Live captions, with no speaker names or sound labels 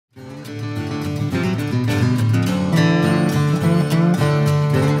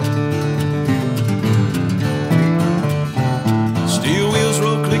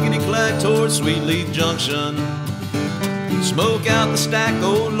Sweet Leaf Junction. Smoke out the stack,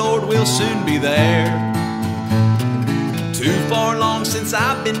 oh Lord, we'll soon be there. Too far long since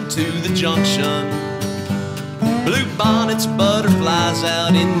I've been to the junction. Blue bonnets, butterflies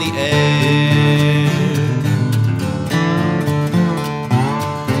out in the air.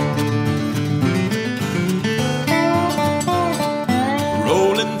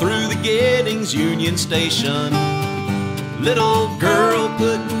 Rolling through the Giddings Union Station, little girl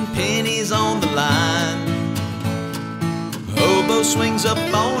putting pennies on the line. Hobo swings up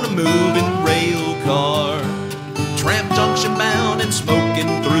on a moving rail car, tramp junction bound and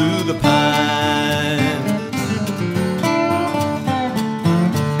smoking through the pine.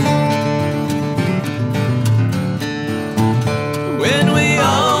 When we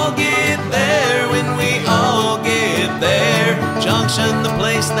all get there, when we all get there, Junction, the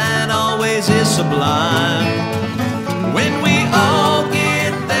place that always is sublime. When we all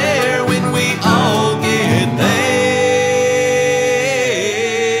get there, when we all get there,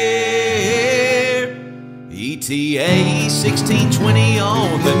 ETA 1620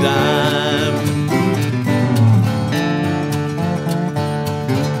 on the dime.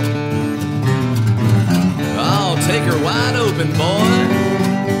 Oh, take her wide open, boy.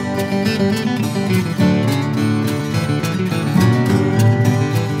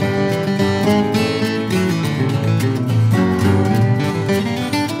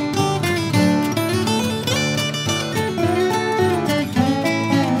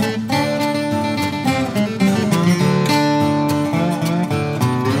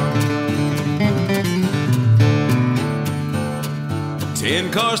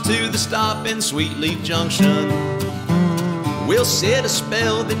 10 cars to the stop in Sweet Leaf Junction. We'll sit a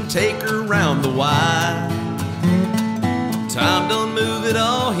spell, then take her round the Y. Time don't move at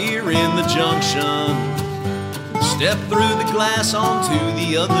all here in the junction. Step through the glass onto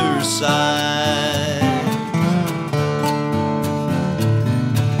the other side.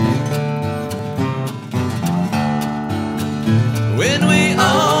 When we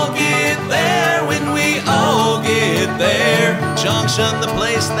all get there, when we all get there, Junction, the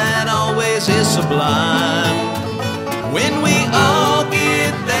place that always is sublime. When we all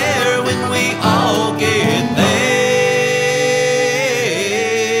get there, when we all get there,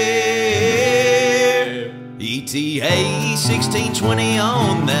 ETA 1620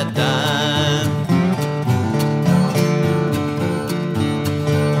 on that dime.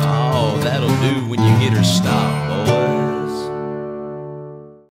 Oh, that'll do when you get her stopped.